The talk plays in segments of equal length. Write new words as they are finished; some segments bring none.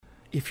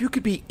If you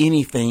could be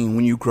anything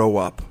when you grow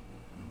up,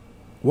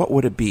 what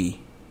would it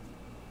be?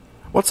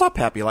 What's up,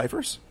 Happy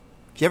Lifers?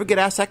 Do you ever get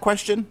asked that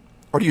question?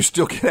 Or do you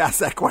still get asked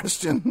that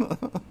question?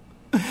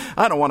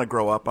 I don't want to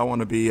grow up. I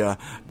want to be a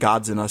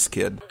God's in Us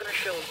kid. I'm going to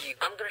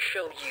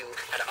show you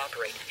how to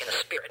operate in a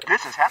spirit.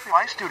 This is Happy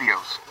Life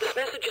Studios. This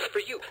message is for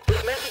you.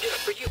 This message is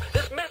for you.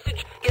 This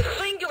message is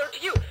singular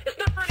to you. It's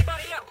not for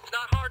anybody else. It's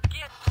not hard to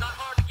get. It's not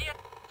hard to get.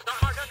 It's not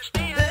hard to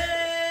understand. Hey,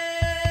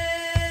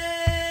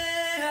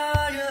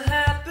 are you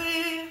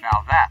happy?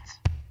 Now that's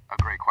a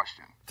great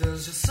question.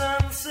 Does your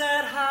sun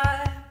set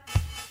high?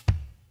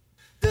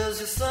 Does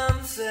your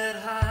sun set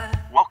high?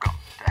 Welcome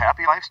to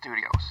Happy Life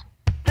Studios.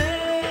 Hey,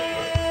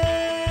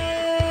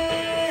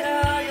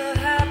 are you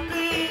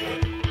happy?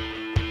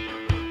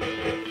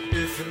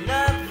 If you're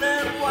not,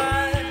 then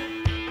why?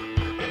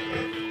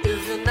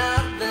 If you're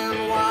not,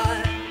 then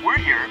why? We're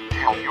here to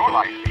help your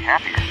life be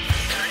happier.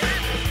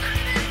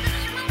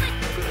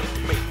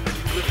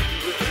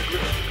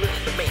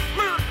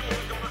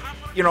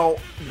 You know,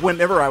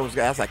 whenever I was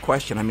asked that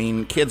question, I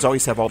mean, kids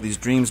always have all these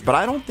dreams, but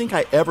I don't think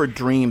I ever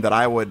dreamed that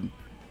I would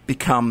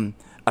become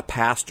a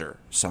pastor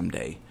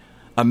someday,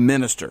 a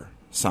minister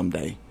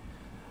someday.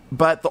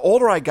 But the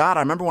older I got, I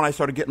remember when I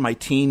started getting my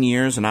teen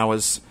years and I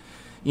was,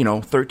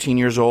 13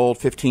 years old,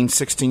 15,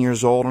 16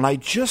 years old, and I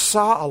just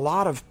saw a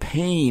lot of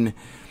pain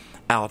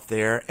out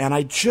there, and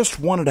I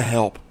just wanted to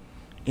help.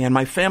 And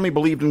my family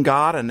believed in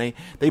God, and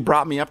they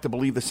brought me up to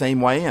believe the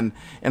same way, and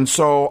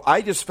so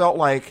I just felt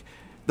like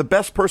the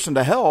best person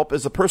to help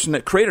is the person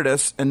that created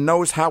us and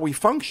knows how we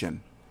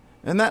function.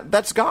 And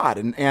that's God.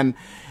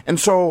 And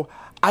so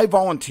I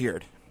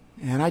volunteered.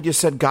 And I just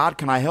said, God,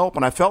 can I help?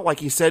 And I felt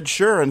like he said,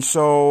 sure. And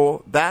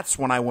so that's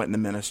when I went into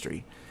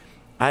ministry.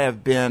 I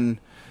have been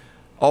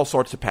all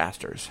sorts of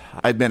pastors.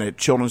 I've been a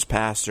children's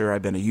pastor.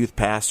 I've been a youth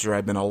pastor.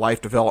 I've been a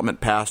life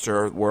development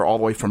pastor, where all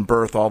the way from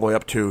birth all the way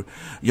up to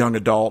young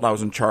adult, I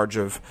was in charge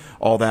of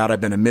all that. I've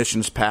been a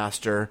missions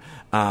pastor.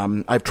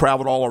 I've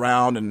traveled all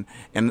around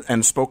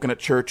and spoken at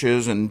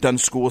churches and done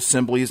school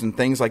assemblies and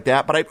things like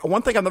that. But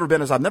one thing I've never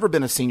been is I've never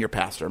been a senior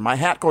pastor. My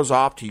hat goes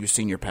off to you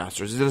senior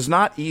pastors. It is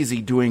not easy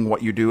doing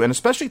what you do, and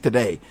especially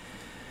today.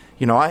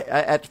 I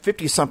at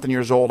 50-something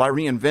years old, I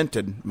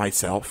reinvented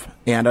myself,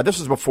 and this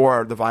was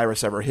before the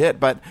virus ever hit,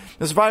 but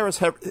this virus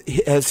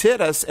has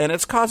hit us, and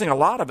it's causing a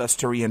lot of us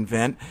to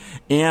reinvent,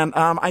 and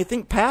I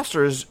think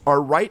pastors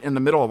are right in the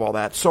middle of all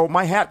that, so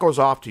my hat goes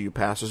off to you,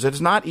 pastors.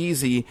 It's not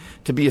easy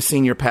to be a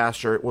senior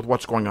pastor with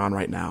what's going on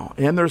right now,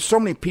 and there's so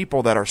many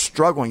people that are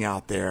struggling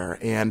out there,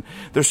 and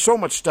there's so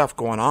much stuff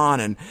going on,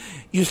 and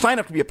you sign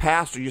up to be a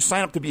pastor, you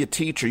sign up to be a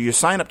teacher, you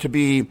sign up to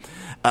be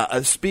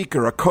a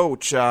speaker, a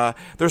coach.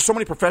 There's so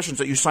many professions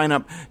that you sign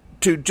up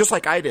to, just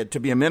like I did, to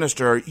be a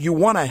minister. You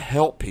want to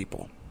help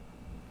people.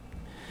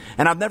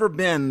 And I've never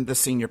been the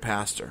senior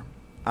pastor.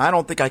 I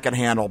don't think I could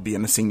handle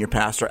being a senior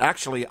pastor.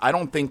 Actually, I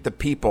don't think the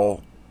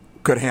people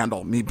could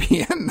handle me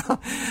being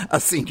a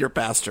senior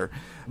pastor.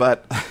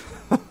 But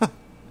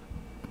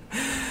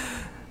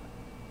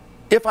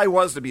if I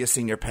was to be a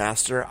senior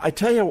pastor, I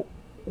tell you,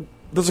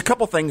 there's a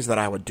couple things that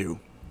I would do.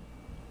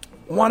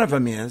 One of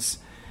them is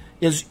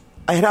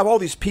I'd have all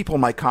these people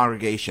in my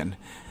congregation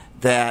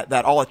that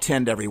all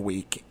attend every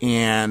week.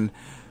 And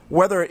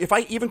if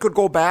I even could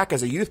go back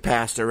as a youth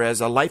pastor,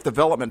 as a life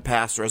development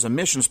pastor, as a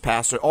missions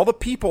pastor, all the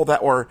people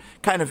that were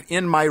kind of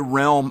in my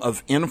realm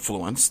of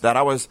influence that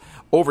I was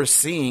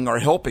overseeing or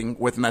helping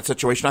with in that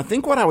situation, I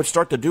think what I would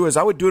start to do is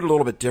I would do it a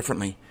little bit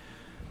differently.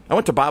 I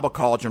went to Bible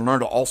college and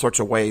learned all sorts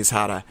of ways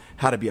how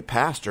to be a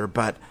pastor,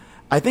 but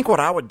I think what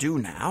I would do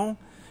now,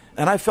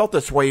 and I felt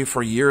this way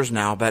for years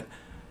now, but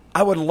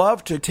I would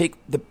love to take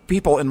the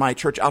people in my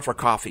church out for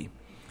coffee.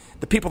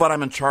 The people that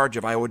I'm in charge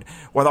of,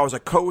 whether I was a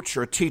coach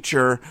or a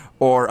teacher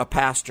or a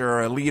pastor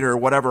or a leader or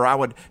whatever, I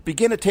would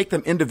begin to take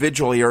them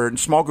individually or in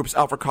small groups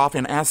out for coffee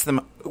and ask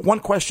them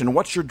one question: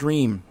 what's your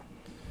dream?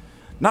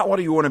 Not what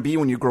do you want to be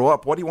when you grow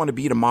up? What do you want to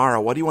be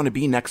tomorrow? What do you want to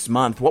be next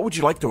month? What would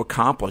you like to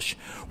accomplish?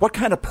 What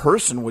kind of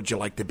person would you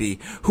like to be?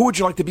 Who would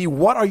you like to be?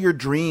 What are your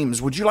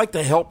dreams? Would you like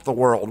to help the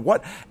world?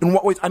 In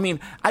what ways? I mean,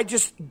 I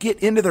just get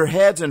into their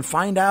heads and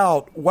find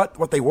out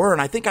what they were.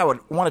 And I think I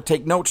would want to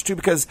take notes too,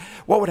 because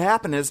what would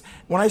happen is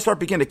when I start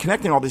beginning to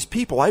connecting all these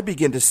people, I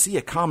begin to see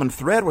a common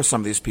thread with some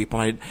of these people.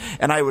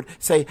 And I would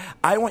say,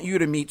 I want you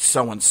to meet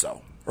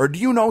so-and-so. Or do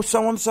you know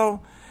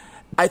so-and-so?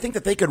 I think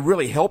that they could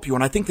really help you,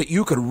 and I think that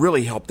you could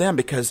really help them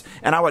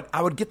and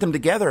I would get them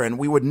together and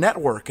we would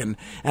network and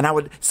I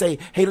would say,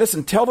 hey,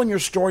 listen, tell them your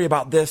story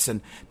about this and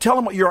tell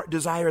them what your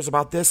desire is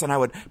about this, and I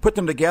would put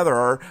them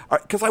together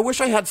because I wish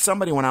I had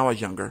somebody when I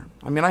was younger.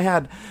 I mean, I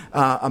had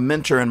a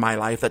mentor in my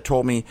life that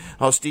told me,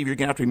 oh, Steve, you're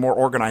going to have to be more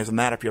organized than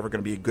that if you're ever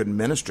going to be good in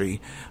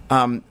ministry.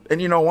 And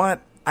you know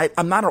what?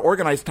 I'm not an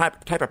organized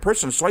type of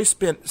person, so I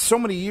spent so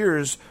many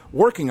years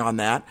working on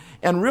that,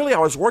 and really I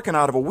was working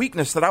out of a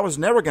weakness that I was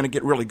never going to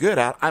get really good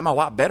at. I'm a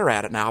lot better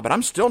at it now, but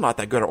I'm still not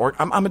that good at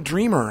I'm a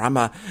dreamer. I'm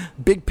a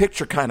big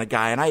picture kind of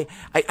guy, and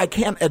I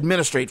can't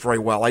administrate very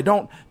well. I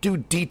don't do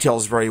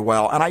details very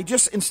well, and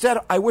instead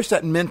I wish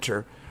that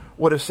mentor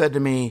would have said to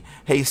me,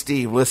 hey,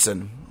 Steve,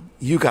 listen,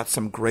 you got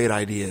some great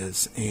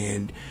ideas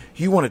and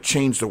you want to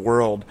change the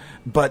world,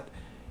 but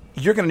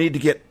you're going to need to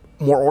get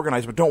more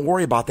organized. But don't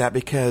worry about that,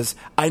 because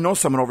I know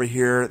someone over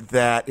here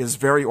that is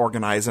very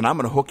organized, and I'm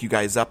going to hook you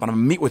guys up, and I'm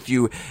going to meet with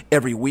you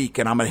every week,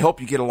 and I'm going to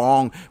help you get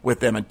along with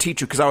them and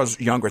teach you, because I was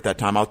younger at that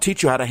time. I'll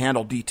teach you how to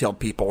handle detailed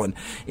people, and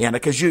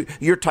because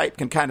your type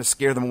can kind of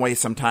scare them away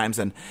sometimes.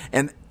 And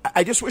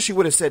I just wish you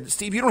would have said,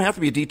 Steve, you don't have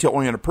to be a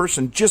detail-oriented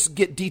person. Just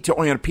get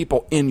detail-oriented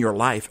people in your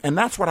life. And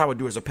that's what I would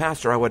do as a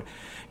pastor. I would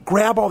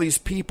grab all these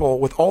people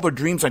with all their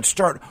dreams. I'd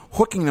start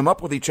hooking them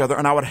up with each other,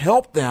 and I would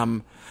help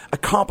them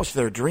accomplish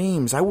their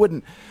dreams. I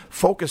wouldn't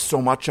focus so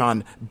much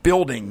on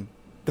building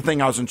the thing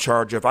I was in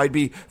charge of. I'd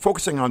be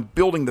focusing on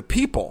building the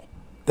people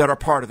that are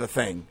part of the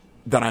thing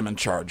that I'm in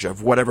charge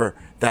of, whatever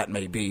that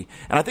may be.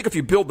 And I think if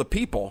you build the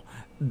people,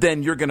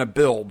 then you're going to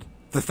build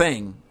the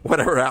thing,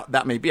 whatever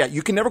that may be.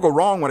 You can never go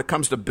wrong when it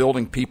comes to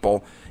building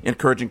people,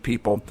 encouraging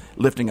people,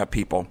 lifting up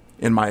people,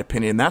 in my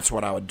opinion. That's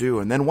what I would do.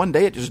 And then one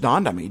day it just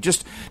dawned on me,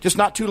 just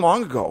not too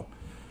long ago.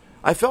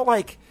 I felt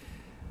like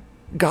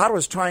God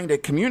was trying to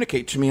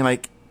communicate to me,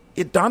 like,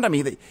 it dawned on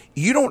me that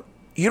you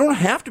don't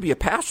have to be a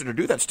pastor to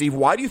do that, Steve.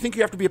 Why do you think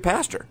you have to be a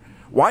pastor?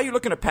 Why are you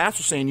looking at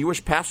pastors saying you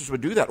wish pastors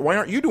would do that? Why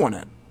aren't you doing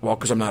it? Well,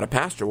 because I'm not a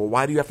pastor. Well,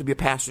 why do you have to be a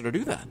pastor to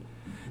do that?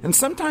 And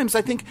sometimes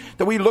I think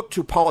that we look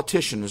to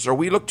politicians, or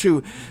we look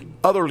to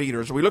other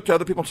leaders, or we look to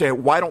other people and say,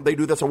 why don't they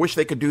do this? I wish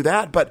they could do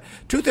that. But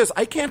truth is,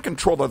 I can't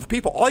control other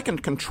people. All I can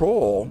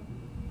control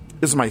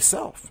is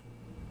myself.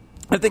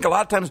 I think a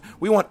lot of times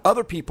we want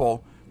other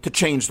people to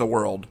change the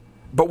world,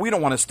 but we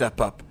don't want to step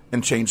up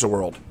and change the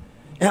world.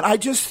 And I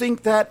just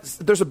think that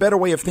there's a better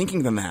way of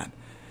thinking than that.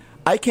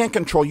 I can't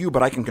control you,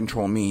 but I can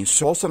control me.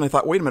 So all of a sudden I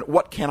thought, wait a minute,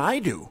 what can I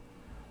do?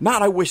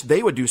 Not I wish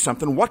they would do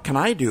something. What can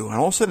I do? And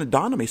all of a sudden it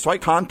dawned on me. So I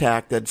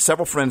contacted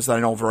several friends that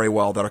I know very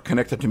well that are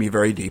connected to me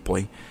very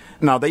deeply.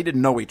 Now, they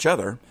didn't know each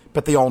other,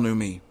 but they all knew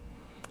me.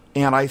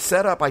 And I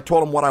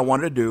told them what I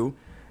wanted to do.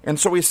 And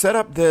so we set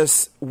up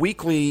this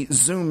weekly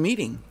Zoom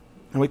meeting.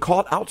 And we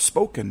call it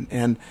Outspoken.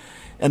 And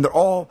they're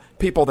all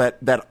people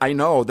that I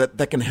know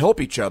that can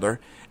help each other.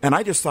 And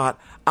I just thought,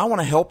 I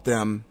want to help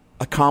them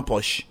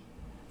accomplish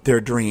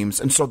their dreams.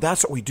 And so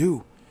that's what we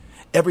do.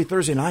 Every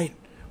Thursday night,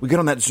 we get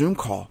on that Zoom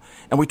call,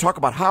 and we talk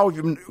about how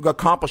you've been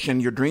accomplishing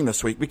your dream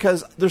this week,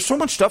 because there's so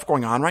much stuff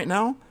going on right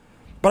now.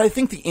 But I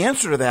think the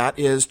answer to that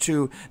is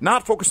to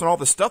not focus on all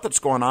the stuff that's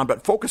going on,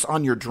 but focus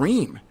on your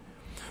dream.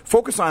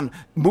 Focus on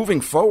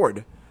moving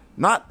forward.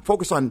 Not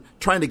focus on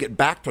trying to get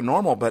back to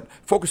normal, but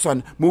focus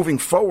on moving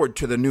forward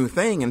to the new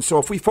thing. And so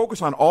if we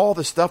focus on all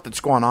the stuff that's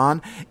going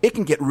on, it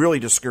can get really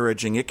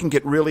discouraging. It can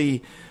get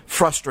really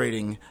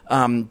frustrating,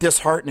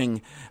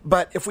 disheartening.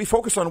 But if we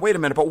focus on, wait a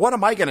minute, but what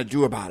am I going to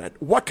do about it?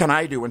 What can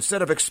I do,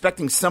 instead of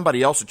expecting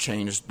somebody else to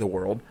change the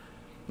world?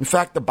 In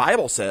fact, the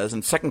Bible says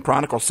in 2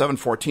 Chronicles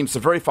 7:14, it's a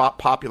very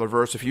popular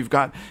verse. If you've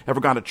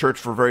ever gone to church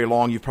for very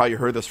long, you've probably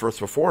heard this verse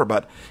before,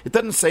 but it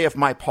doesn't say if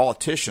my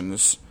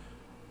politicians.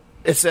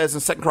 It says in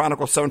 2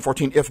 Chronicles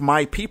 7:14, if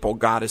my people,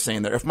 God is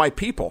saying there, if my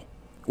people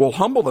will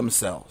humble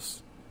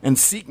themselves and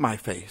seek my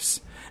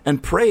face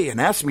and pray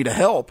and ask me to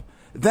help,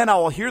 then I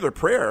will hear their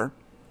prayer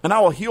and I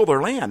will heal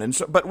their land. And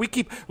so, but we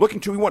keep looking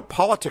we want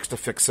politics to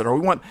fix it, or we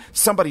want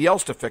somebody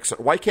else to fix it.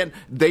 Why can't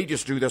they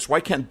just do this?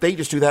 Why can't they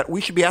just do that? We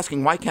should be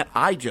asking, why can't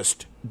I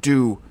just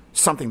do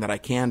something that I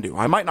can do?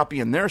 I might not be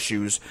in their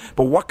shoes,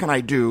 but what can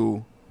I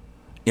do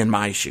in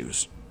my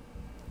shoes?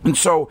 And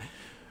so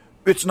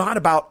it's not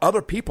about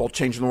other people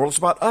changing the world. It's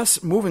about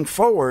us moving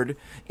forward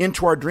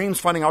into our dreams,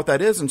 finding out what that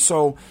is. And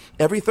so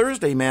every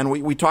Thursday, man,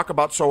 we talk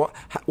about, so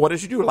what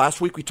did you do? Last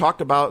week we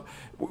talked about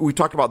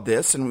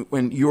this, and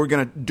when you were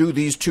going to do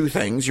these two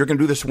things, you're going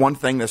to do this one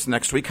thing this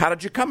next week. How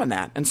did you come in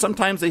that? And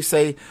sometimes they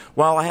say,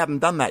 well, I haven't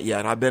done that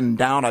yet. I've been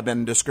down. I've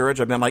been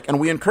discouraged. I've been and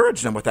we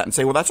encourage them with that and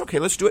say, well, that's okay.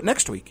 Let's do it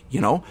next week,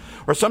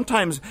 Or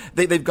sometimes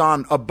they've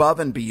gone above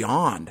and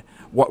beyond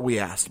what we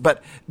asked.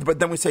 But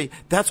then we say,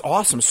 that's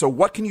awesome. So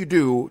what can you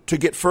do to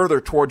get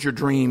further towards your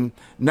dream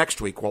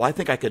next week? Well, I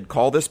think I could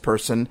call this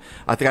person.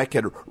 I think I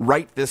could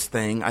write this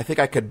thing. I think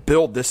I could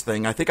build this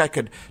thing. I think I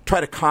could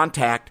try to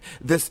contact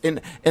this.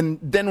 And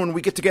then when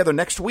we get together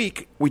next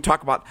week, we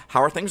talk about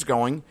how are things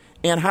going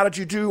and how did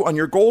you do on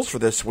your goals for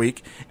this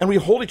week? And we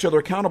hold each other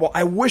accountable.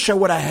 I wish I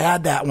would have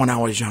had that when I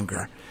was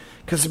younger.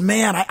 Because,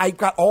 man, I've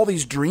got all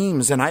these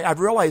dreams, and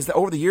I've realized that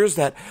over the years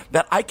that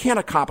I can't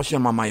accomplish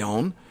them on my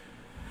own.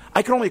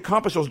 I can only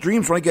accomplish those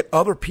dreams when I get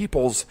other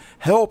people's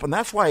help. And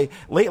that's why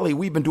lately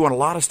we've been doing a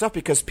lot of stuff,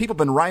 because people have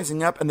been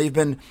rising up and they've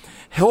been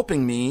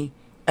helping me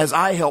as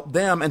I help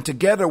them. And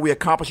together we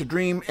accomplish a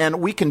dream,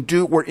 and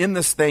we're in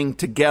this thing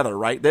together,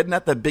 right? Isn't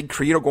that the big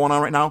credo going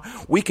on right now?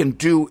 We can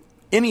do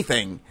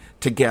anything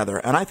together.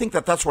 And I think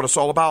that's what it's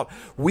all about.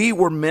 We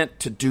were meant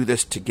to do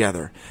this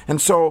together.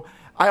 And so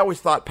I always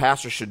thought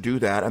pastors should do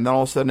that. And then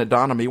all of a sudden it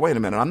dawned on me, wait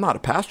a minute, I'm not a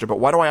pastor, but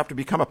why do I have to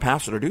become a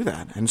pastor to do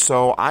that? And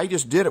so I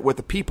just did it with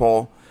the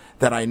people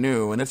that I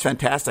knew, and it's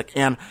fantastic.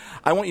 And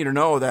I want you to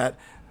know that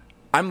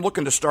I'm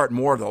looking to start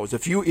more of those.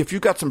 If you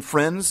got some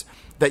friends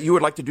that you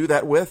would like to do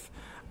that with,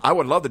 I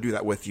would love to do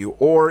that with you.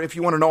 Or if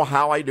you want to know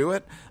how I do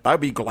it, I'd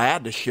be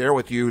glad to share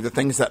with you the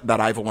things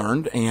that I've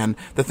learned and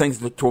the things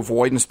to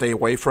avoid and stay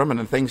away from and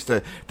the things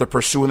to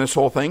pursue in this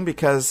whole thing,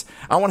 because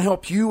I want to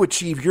help you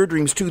achieve your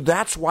dreams too.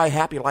 That's why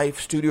Happy Life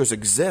Studios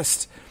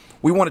exists.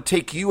 We want to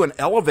take you and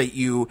elevate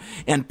you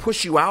and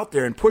push you out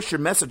there and push your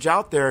message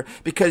out there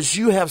because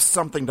you have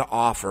something to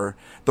offer.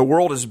 The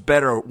world is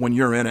better when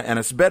you're in it, and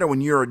it's better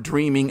when you're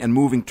dreaming and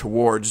moving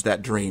towards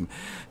that dream.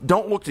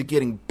 Don't look to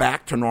getting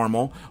back to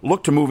normal.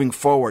 Look to moving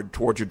forward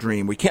towards your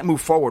dream. We can't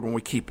move forward when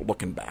we keep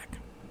looking back.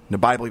 The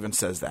Bible even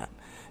says that.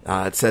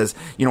 It says,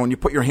 when you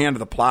put your hand to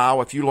the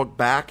plow, if you look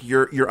back,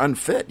 you're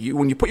unfit.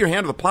 When you put your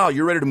hand to the plow,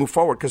 you're ready to move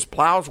forward because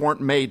plows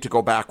weren't made to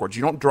go backwards.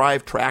 You don't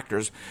drive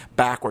tractors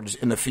backwards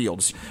in the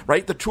fields,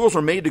 right? The tools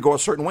were made to go a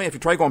certain way. If you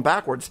try going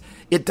backwards,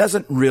 it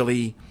doesn't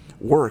really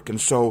work.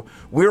 And so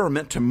we're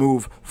meant to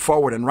move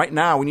forward. And right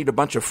now we need a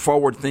bunch of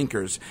forward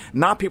thinkers,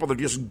 not people that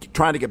are just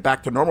trying to get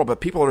back to normal, but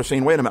people that are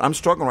saying, wait a minute, I'm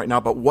struggling right now,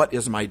 but what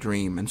is my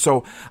dream? And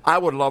so I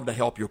would love to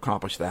help you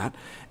accomplish that.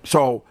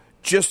 So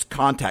just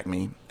contact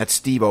me at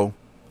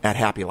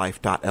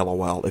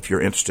stevo@happylife.lol if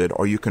you're interested,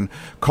 or you can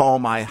call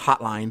my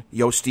hotline,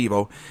 Yo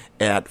Stevo,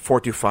 at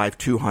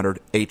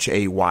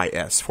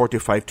 425-200-HAYS,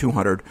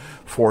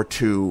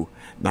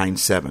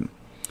 425-200-4297.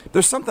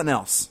 There's something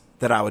else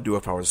that I would do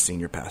if I was a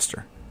senior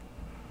pastor.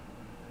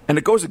 And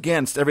it goes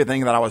against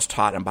everything that I was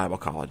taught in Bible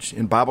college.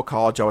 In Bible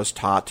college, I was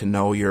taught to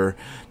know your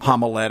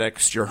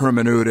homiletics, your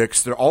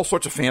hermeneutics. There are all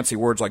sorts of fancy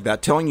words like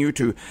that, telling you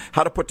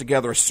how to put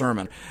together a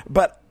sermon.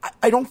 But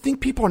I don't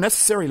think people are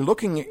necessarily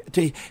looking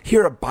to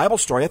hear a Bible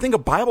story. I think a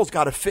Bible's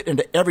got to fit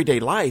into everyday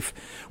life.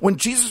 When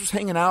Jesus was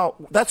hanging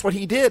out, that's what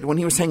he did when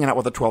he was hanging out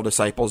with the 12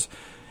 disciples.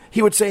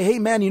 He would say, hey,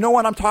 man, you know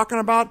what I'm talking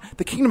about?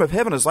 The kingdom of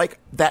heaven is like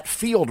that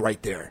field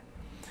right there.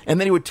 And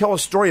then he would tell a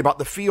story about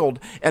the field,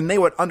 and they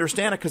would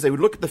understand it because they would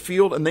look at the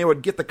field and they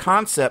would get the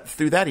concept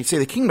through that. He'd say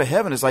the kingdom of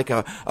heaven is like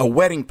a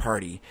wedding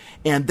party.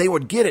 And they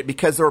would get it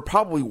because they were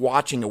probably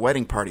watching a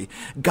wedding party.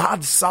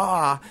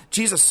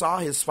 Jesus saw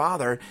his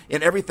Father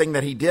in everything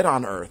that he did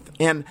on earth.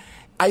 And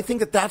I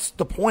think that that's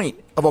the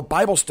point of a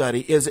Bible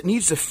study, is it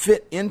needs to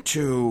fit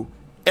into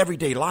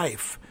everyday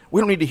life. We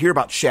don't need to hear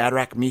about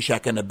Shadrach,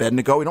 Meshach, and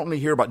Abednego. We don't need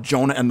to hear about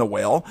Jonah and the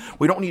whale.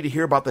 We don't need to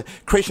hear about the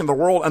creation of the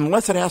world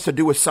unless it has to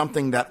do with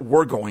something that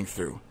we're going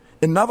through.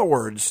 In other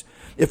words,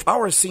 if I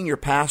were a senior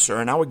pastor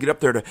and I would get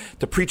up there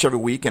to preach every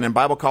week, and in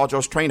Bible college I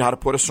was trained how to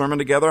put a sermon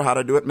together, how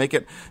to do it,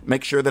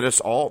 make sure that it's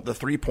all the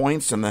 3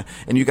 points, and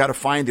you got to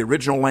find the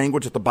original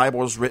language that the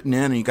Bible is written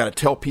in, and you got to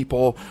tell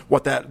people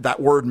what that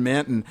word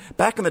meant. And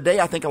back in the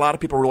day, I think a lot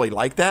of people really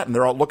like that, and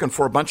they're all looking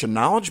for a bunch of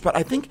knowledge. But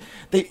I think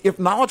if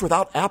knowledge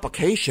without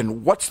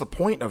application, what's the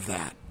point of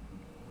that?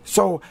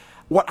 So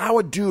what I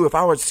would do if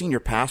I was a senior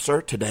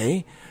pastor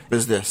today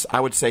is this.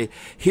 I would say,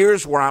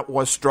 here's where I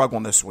was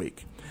struggling this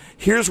week.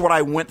 Here's what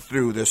I went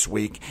through this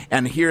week,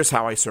 and here's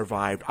how I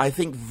survived. I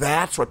think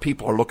that's what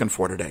people are looking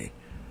for today.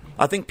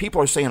 I think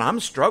people are saying, I'm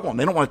struggling.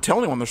 They don't want to tell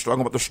anyone they're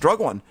struggling, but they're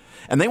struggling.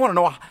 And they want to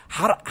know,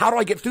 how do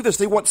I get through this?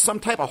 They want some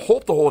type of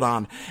hope to hold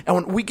on. And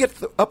when we get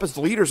up as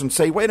leaders and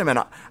say, wait a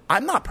minute,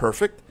 I'm not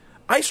perfect.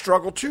 I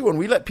struggle too. And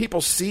we let people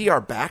see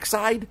our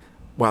backside.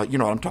 Well, you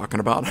know what I'm talking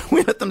about.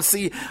 We let them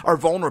see our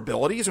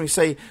vulnerabilities, and we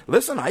say,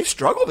 listen, I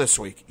struggled this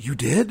week. You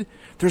did?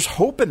 There's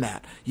hope in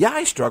that. Yeah,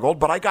 I struggled,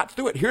 but I got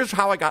through it. Here's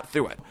how I got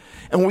through it.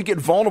 And when we get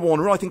vulnerable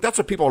and real, I think that's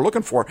what people are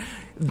looking for.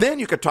 Then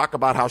you could talk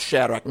about how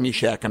Shadrach,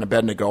 Meshach, and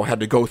Abednego had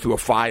to go through a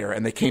fire,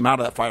 and they came out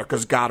of that fire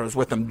because God was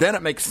with them. Then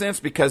it makes sense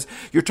because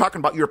you're talking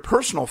about your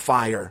personal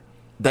fire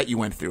that you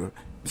went through.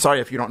 Sorry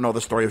if you don't know the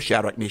story of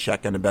Shadrach,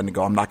 Meshach, and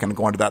Abednego. I'm not going to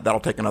go into that.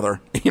 That'll take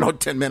another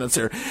 10 minutes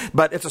here.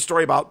 But it's a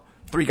story about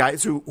 3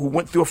 guys who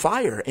went through a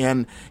fire.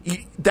 And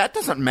that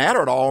doesn't matter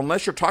at all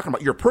unless you're talking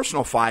about your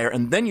personal fire,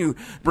 and then you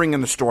bring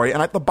in the story.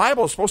 And the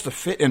Bible is supposed to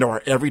fit into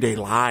our everyday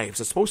lives.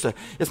 It's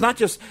not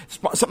just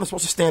something that's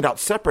supposed to stand out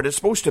separate. It's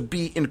supposed to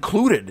be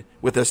included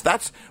with this.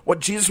 That's what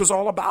Jesus was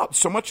all about.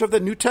 So much of the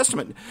New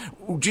Testament,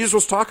 Jesus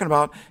was talking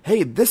about,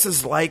 hey, this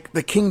is like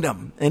the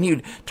kingdom. And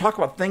he'd talk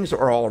about things that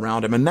are all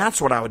around him. And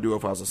that's what I would do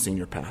if I was a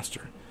senior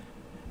pastor.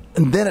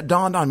 And then it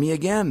dawned on me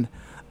again,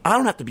 I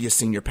don't have to be a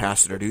senior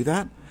pastor to do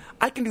that.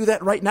 I can do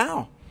that right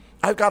now.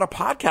 I've got a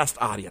podcast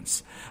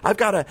audience. I've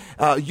got a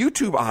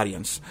YouTube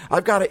audience.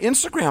 I've got an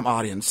Instagram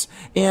audience.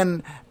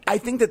 And I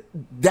think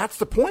that's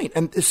the point.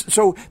 And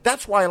so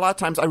that's why a lot of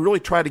times I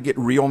really try to get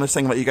real in this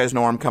thing, let you guys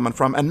know where I'm coming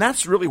from. And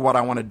that's really what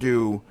I want to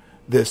do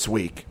this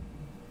week.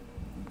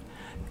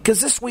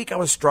 Because this week I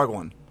was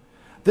struggling.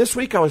 This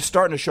week I was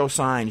starting to show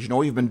signs.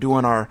 We've been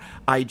doing our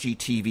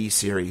IGTV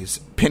series,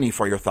 Penny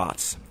for Your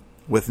Thoughts,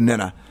 with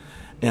Nina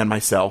and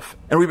myself.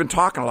 And we've been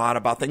talking a lot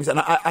about things, and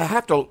I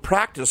have to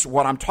practice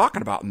what I'm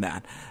talking about in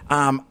that.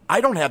 I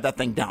don't have that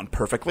thing down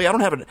perfectly. I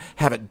don't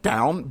have it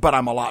down, but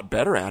I'm a lot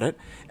better at it.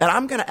 And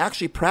I'm going to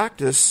actually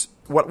practice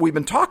what we've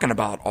been talking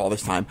about all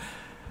this time.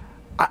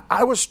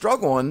 I was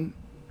struggling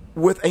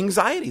with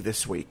anxiety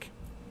this week.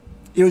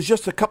 it was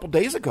just a couple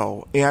days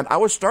ago, and I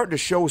was starting to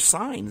show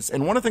signs.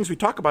 And one of the things we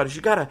talk about is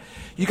you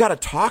gotta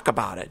talk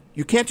about it.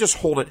 You can't just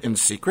hold it in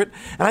secret.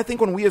 And I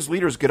think when we as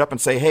leaders get up and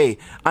say, hey,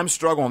 I'm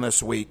struggling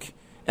this week,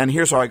 and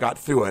here's how I got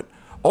through it,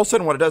 all of a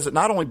sudden what it does, it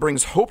not only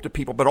brings hope to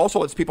people, but also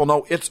lets people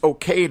know it's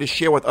okay to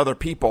share with other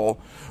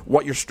people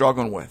what you're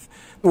struggling with.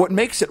 What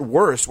makes it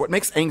worse, what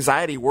makes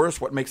anxiety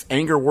worse, what makes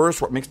anger worse,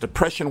 what makes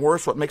depression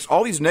worse, what makes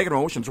all these negative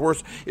emotions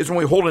worse is when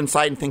we hold it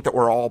inside and think that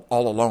we're all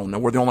alone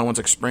and we're the only ones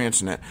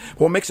experiencing it.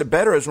 What makes it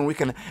better is when we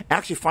can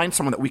actually find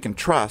someone that we can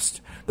trust,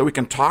 that we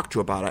can talk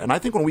to about it. And I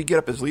think when we get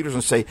up as leaders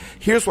and say,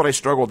 here's what I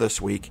struggled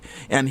this week,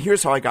 and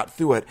here's how I got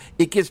through it,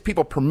 it gives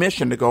people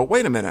permission to go,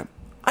 wait a minute,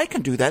 I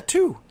can do that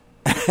too.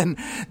 And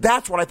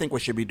that's what I think we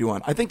should be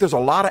doing. I think there's a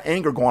lot of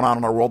anger going on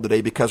in our world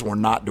today because we're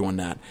not doing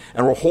that.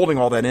 And we're holding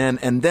all that in.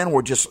 And then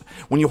we're just,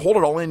 when you hold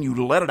it all in,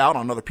 you let it out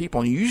on other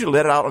people. And you usually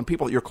let it out on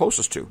people that you're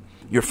closest to.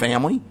 Your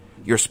family,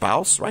 your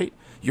spouse, right?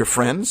 Your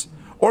friends,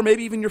 or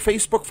maybe even your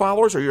Facebook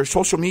followers or your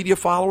social media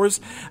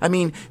followers. I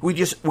mean, we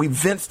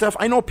vent stuff.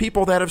 I know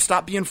people that have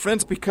stopped being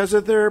friends because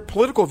of their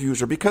political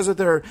views or because of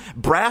their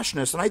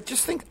brashness. And I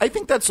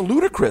think that's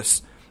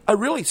ludicrous.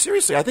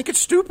 Seriously, I think it's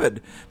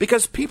stupid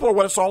because people are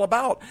what it's all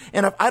about.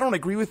 And if I don't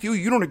agree with you,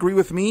 you don't agree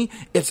with me,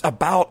 it's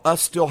about us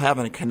still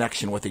having a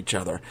connection with each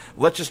other.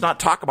 Let's just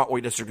not talk about what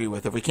we disagree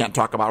with if we can't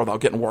talk about it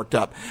without getting worked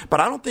up. But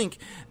I don't think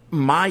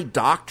my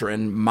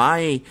doctrine,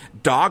 my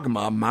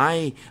dogma,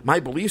 my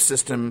belief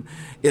system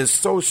is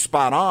so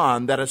spot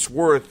on that it's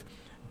worth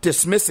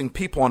dismissing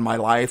people in my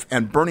life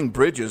and burning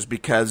bridges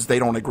because they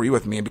don't agree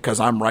with me and because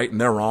I'm right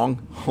and they're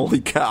wrong. Holy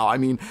cow. I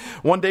mean,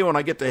 one day when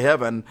I get to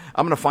heaven,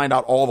 I'm going to find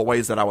out all the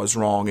ways that I was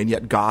wrong, and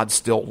yet God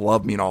still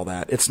loved me and all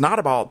that. It's not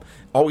about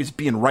always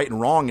being right and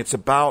wrong. It's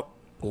about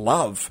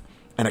love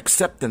and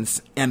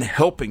acceptance and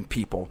helping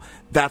people.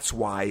 That's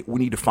why we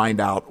need to find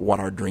out what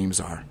our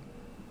dreams are.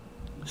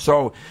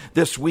 So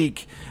this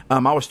week, I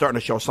was starting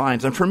to show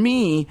signs. And for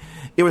me,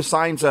 it was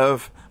signs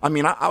of,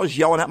 I was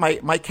yelling at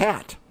my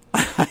cat.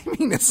 I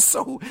mean, it's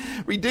so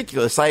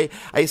ridiculous. I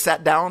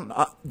sat down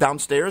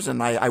downstairs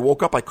and I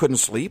woke up. I couldn't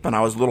sleep and I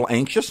was a little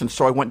anxious. And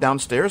so I went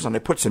downstairs and I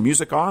put some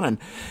music on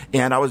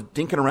and I was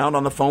dinking around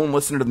on the phone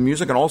listening to the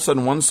music. And all of a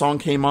sudden one song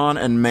came on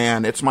and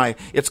man, it's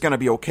Gonna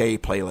Be Okay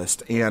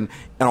playlist. And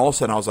all of a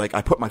sudden I was like,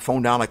 I put my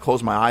phone down, I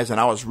closed my eyes and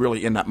I was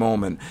really in that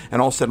moment.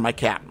 And all of a sudden my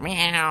cat,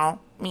 meow,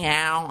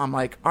 meow. I'm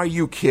like, are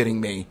you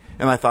kidding me?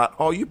 And I thought,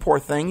 oh, you poor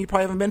thing, you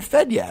probably haven't been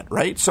fed yet,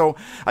 right? So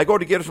I go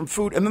to get her some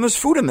food, and then there's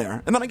food in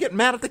there. And then I get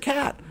mad at the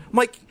cat. I'm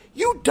like,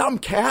 you dumb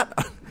cat.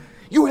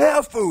 You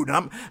have food.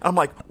 And I'm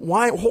like,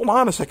 why? Hold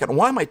on a second.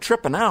 Why am I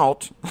tripping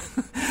out?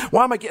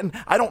 Why am I getting,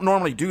 I don't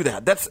normally do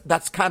that.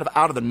 That's kind of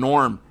out of the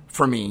norm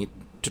for me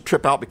to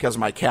trip out because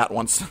my cat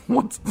wants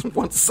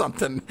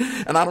something,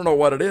 and I don't know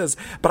what it is.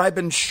 But I've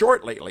been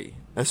short lately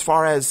as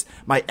far as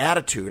my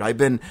attitude.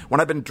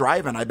 When I've been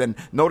driving, I've been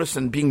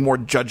noticing being more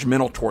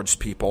judgmental towards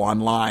people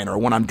online, or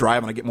when I'm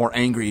driving, I get more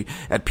angry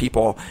at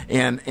people,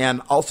 and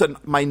all of a sudden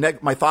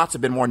my thoughts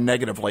have been more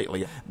negative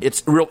lately.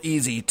 It's real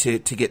easy to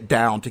get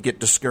down, to get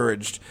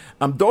discouraged.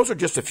 Those are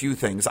just a few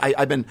things.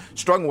 I've been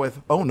struggling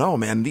with, oh no,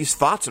 man, these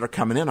thoughts that are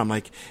coming in. I'm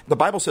like, the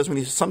Bible says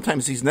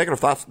sometimes these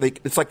negative thoughts,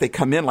 it's like they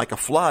come in like a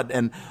flood,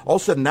 and all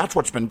of a sudden that's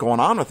what's been going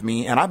on with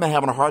me, and I've been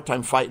having a hard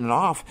time fighting it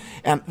off.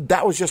 And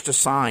that was just a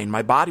sign.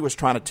 My body was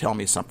trying to tell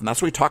me something. That's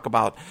what we talk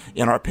about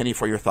in our Penny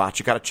for Your Thoughts.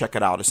 You got to check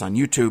it out. It's on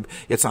YouTube.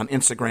 It's on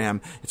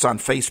Instagram. It's on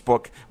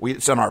Facebook.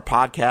 It's on our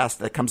podcast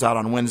that comes out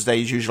on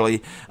Wednesdays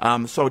usually.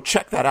 So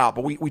check that out.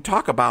 But we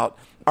talk about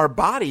our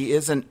body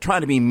isn't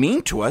trying to be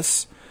mean to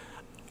us.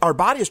 Our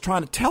body is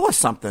trying to tell us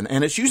something,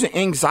 and it's using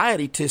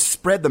anxiety to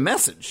spread the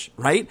message,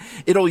 right?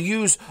 It'll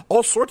use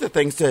all sorts of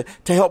things to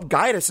help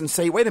guide us and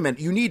say, wait a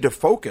minute, you need to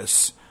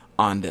focus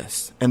on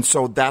this. And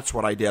so that's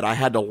what I did. I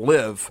had to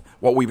live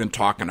what we've been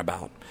talking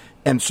about.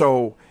 And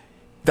so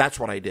that's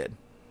what I did.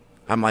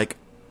 I'm like,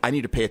 I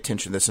need to pay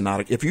attention to this and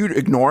not. If you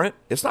ignore it,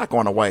 it's not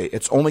going away.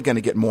 It's only going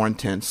to get more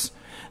intense,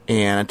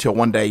 and until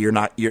one day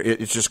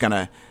it's just going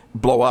to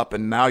blow up,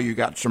 and now you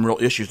got some real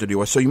issues to deal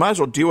with. So you might as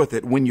well deal with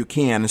it when you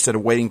can instead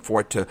of waiting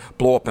for it to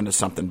blow up into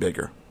something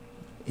bigger.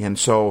 And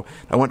so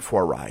I went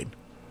for a ride.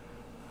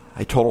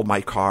 I totaled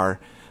my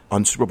car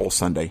on Super Bowl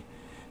Sunday,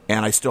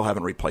 and I still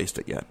haven't replaced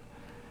it yet.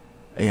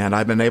 And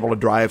I've been able to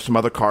drive some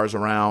other cars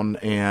around,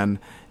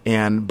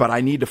 but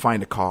I need to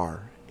find a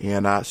car.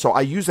 And so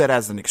I use that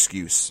as an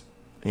excuse.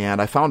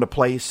 And I found a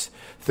place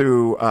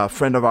through a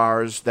friend of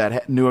ours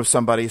that knew of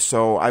somebody,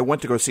 so I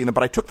went to go see them,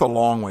 but I took the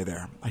long way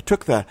there. I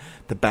took the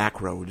back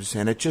roads,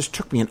 and it just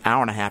took me an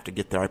hour and a half to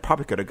get there. I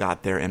probably could have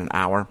got there in an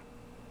hour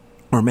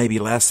or maybe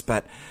less,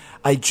 but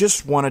I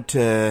just wanted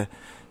to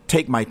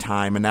take my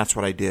time, and that's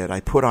what I did. I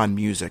put on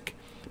music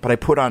but I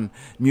put on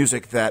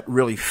music that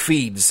really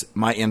feeds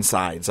my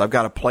insides. I've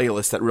got a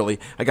playlist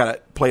I got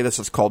a playlist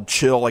that's called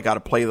Chill. I got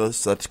a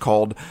playlist that's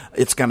called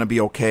It's Gonna Be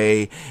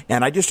Okay.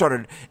 And I just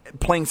started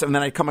playing something.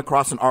 Then I'd come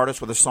across an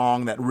artist with a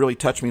song that really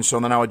touched me. So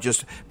then I would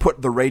just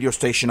put the radio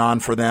station on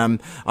for them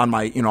on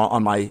my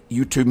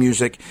YouTube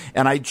music.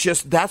 And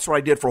that's what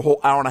I did for a whole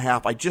hour and a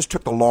half. I just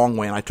took the long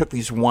way, and I took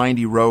these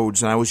windy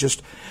roads, and I was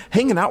just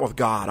hanging out with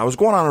God. I was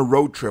going on a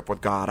road trip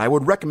with God. I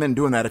would recommend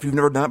doing that if you've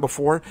never done it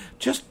before.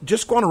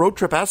 Just go on a road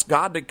trip, ask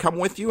God to come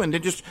with you, and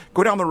then just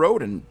go down the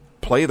road and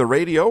play the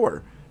radio,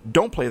 or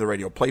don't play the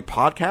radio, play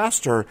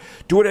podcast, or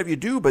do whatever you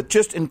do, but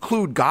just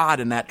include God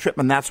in that trip,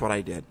 and that's what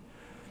I did.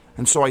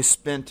 And so I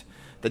spent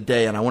the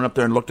day, and I went up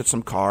there and looked at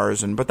some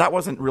cars, but that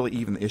wasn't really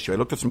even the issue. I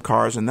looked at some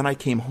cars, and then I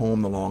came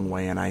home the long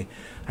way, and I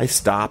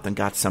stopped and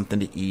got something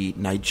to eat,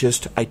 and I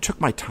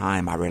took my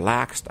time. I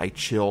relaxed, I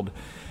chilled,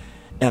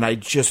 and I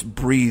just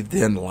breathed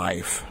in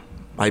life.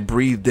 I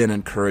breathed in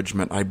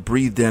encouragement. I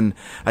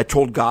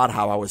told God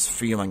how I was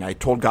feeling. I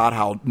told God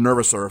how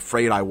nervous or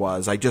afraid I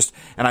was.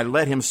 And I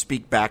let him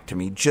speak back to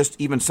me,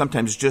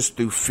 sometimes just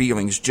through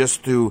feelings,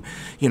 just through,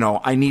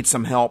 I need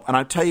some help. And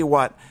I tell you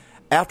what,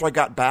 after I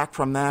got back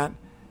from that,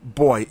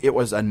 boy, it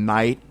was a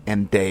night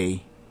and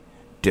day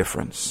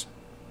difference.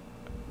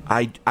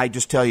 I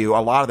just tell you, a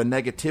lot of the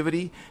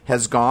negativity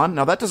has gone.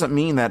 Now, that doesn't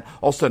mean that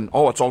all of a sudden,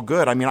 it's all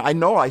good. I mean, I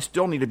know I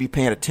still need to be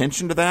paying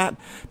attention to that,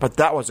 but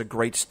that was a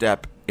great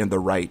step in the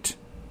right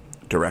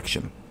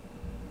direction.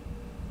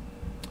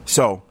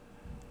 So,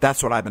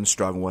 that's what I've been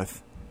struggling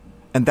with,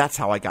 and that's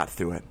how I got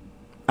through it.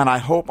 And I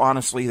hope,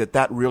 honestly,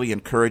 that really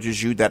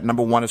encourages you, that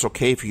number one, it's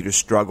okay for you to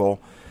struggle,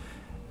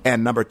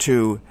 and number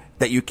two,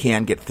 that you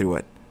can get through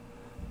it.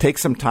 Take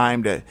some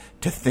time to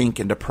think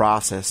and to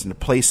process and to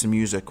play some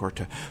music, or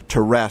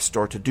to rest,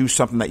 or to do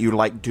something that you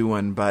like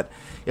doing. But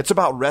it's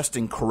about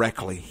resting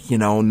correctly,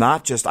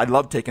 not just, I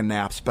love taking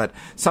naps, but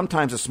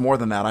sometimes it's more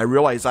than that. I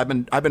realize I've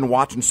been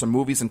watching some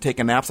movies and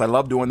taking naps. I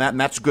love doing that,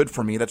 and that's good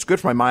for me. That's good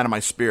for my mind and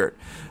my spirit.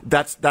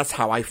 That's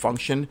how I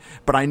function.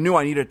 But I knew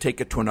I needed to take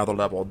it to another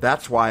level.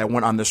 That's why I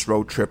went on this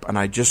road trip, and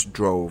I just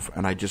drove,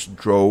 and I just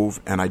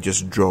drove, and I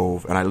just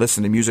drove, and I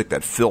listened to music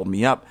that filled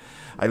me up.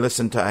 I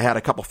had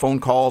a couple phone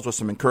calls with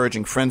some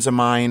encouraging friends of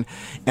mine,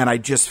 and I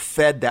just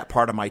fed that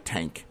part of my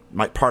tank.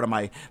 Like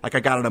I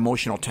got an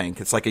emotional tank.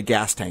 It's like a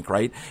gas tank,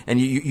 right? And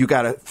you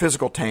got a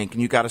physical tank,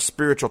 and you got a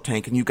spiritual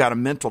tank, and you got a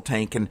mental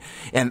tank,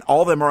 and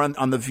all of them are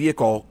on the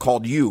vehicle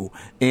called you.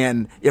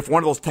 And if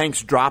one of those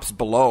tanks drops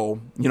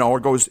below, or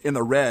goes in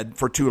the red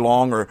for too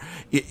long, or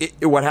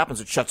what happens,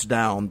 it shuts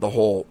down the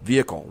whole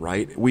vehicle,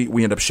 right?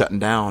 We end up shutting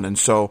down. And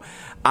so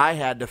I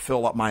had to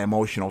fill up my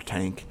emotional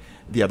tank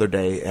the other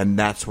day, and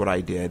that's what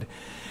I did.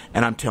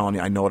 And I'm telling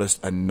you, I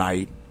noticed a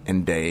night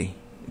and day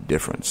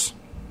difference.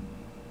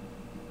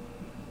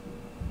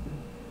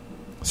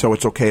 So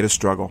it's okay to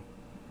struggle.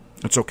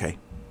 It's okay.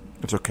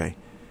 It's okay.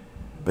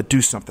 But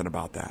do something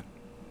about that.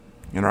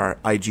 In our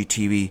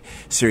IGTV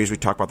series, we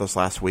talked about this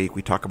last week.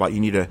 We talk about you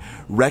need to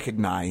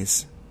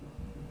recognize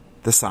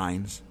the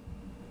signs.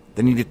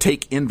 Then you need to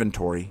take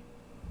inventory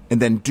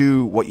and then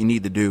do what you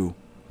need to do.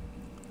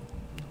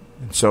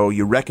 And so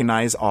you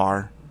recognize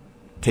R,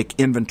 take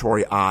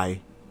inventory I,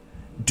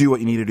 do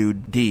what you need to do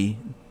D,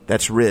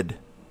 that's rid.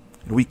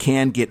 We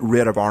can get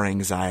rid of our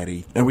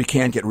anxiety, and we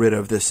can get rid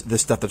of this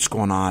stuff that's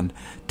going on.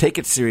 Take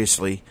it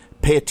seriously,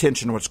 pay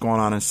attention to what's going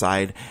on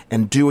inside,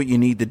 and do what you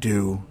need to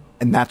do.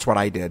 And that's what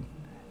I did.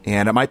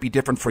 And it might be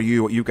different for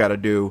you, what you got to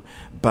do,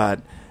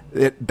 but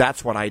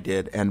that's what I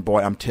did. And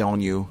boy, I'm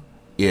telling you,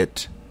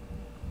 it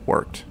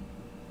worked.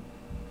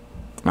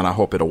 And I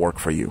hope it'll work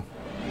for you.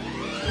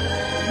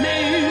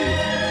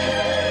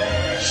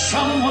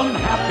 Someone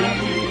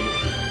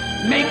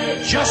happy,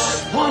 make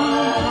just one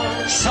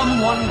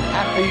someone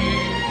happy,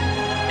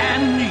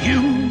 and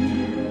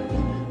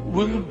you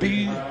will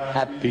be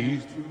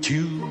happy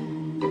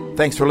too.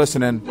 Thanks for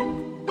listening.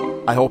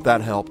 I hope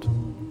that helped.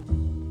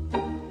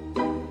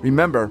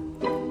 Remember,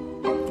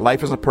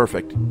 life isn't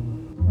perfect,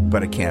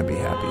 but it can be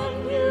happy.